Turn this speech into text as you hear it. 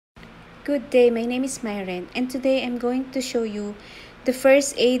Good day, my name is Myren, and today I'm going to show you the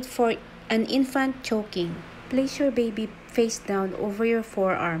first aid for an infant choking. Place your baby face down over your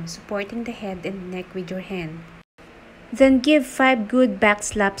forearm, supporting the head and neck with your hand. Then give 5 good back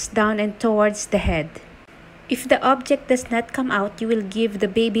slaps down and towards the head. If the object does not come out, you will give the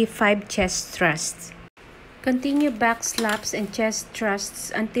baby 5 chest thrusts. Continue back slaps and chest thrusts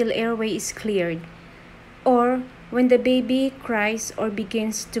until airway is cleared, or when the baby cries or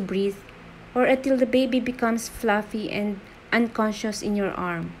begins to breathe, or until the baby becomes fluffy and unconscious in your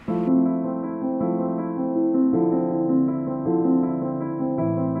arm.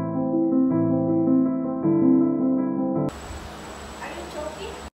 Are you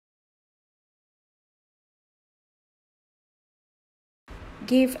choking?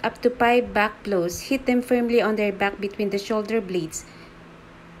 Give up to 5 back blows. Hit them firmly on their back between the shoulder blades.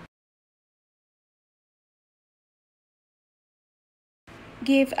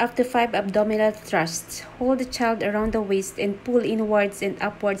 Give up to 5 abdominal thrusts. Hold the child around the waist and pull inwards and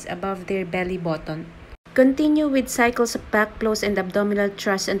upwards above their belly button. Continue with cycles of back blows and abdominal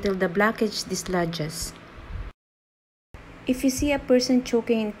thrusts until the blockage dislodges. If you see a person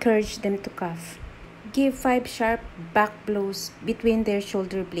choking, encourage them to cough. Give 5 sharp back blows between their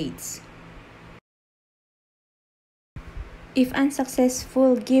shoulder blades. If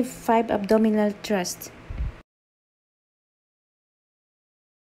unsuccessful, give 5 abdominal thrusts.